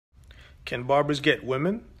Can barbers get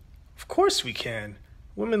women? Of course we can.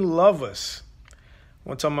 Women love us.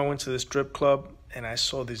 One time I went to this strip club and I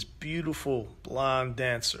saw this beautiful blonde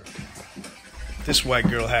dancer. This white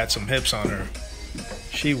girl had some hips on her.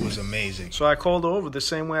 She was amazing. So I called her over the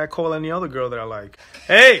same way I call any other girl that I like.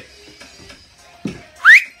 Hey!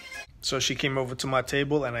 So she came over to my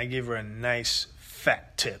table and I gave her a nice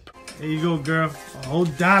fat tip. There you go, girl. A whole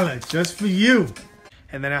 $1 just for you.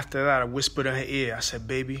 And then after that, I whispered in her ear. I said,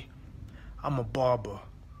 baby, I'm a barber.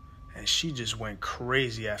 And she just went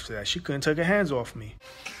crazy after that. She couldn't take her hands off me.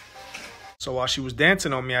 So while she was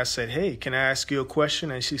dancing on me, I said, hey, can I ask you a question?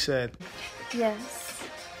 And she said, yes.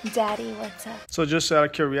 Daddy, what's up? So just out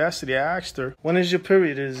of curiosity, I asked her, when is your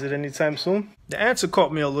period? Is it anytime soon? The answer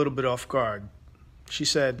caught me a little bit off guard. She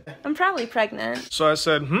said, I'm probably pregnant. So I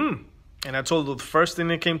said, And I told her the first thing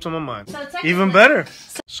that came to my mind. So even better.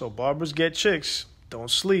 So barbers get chicks. Don't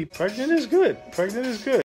sleep. Pregnant is good. Pregnant is good.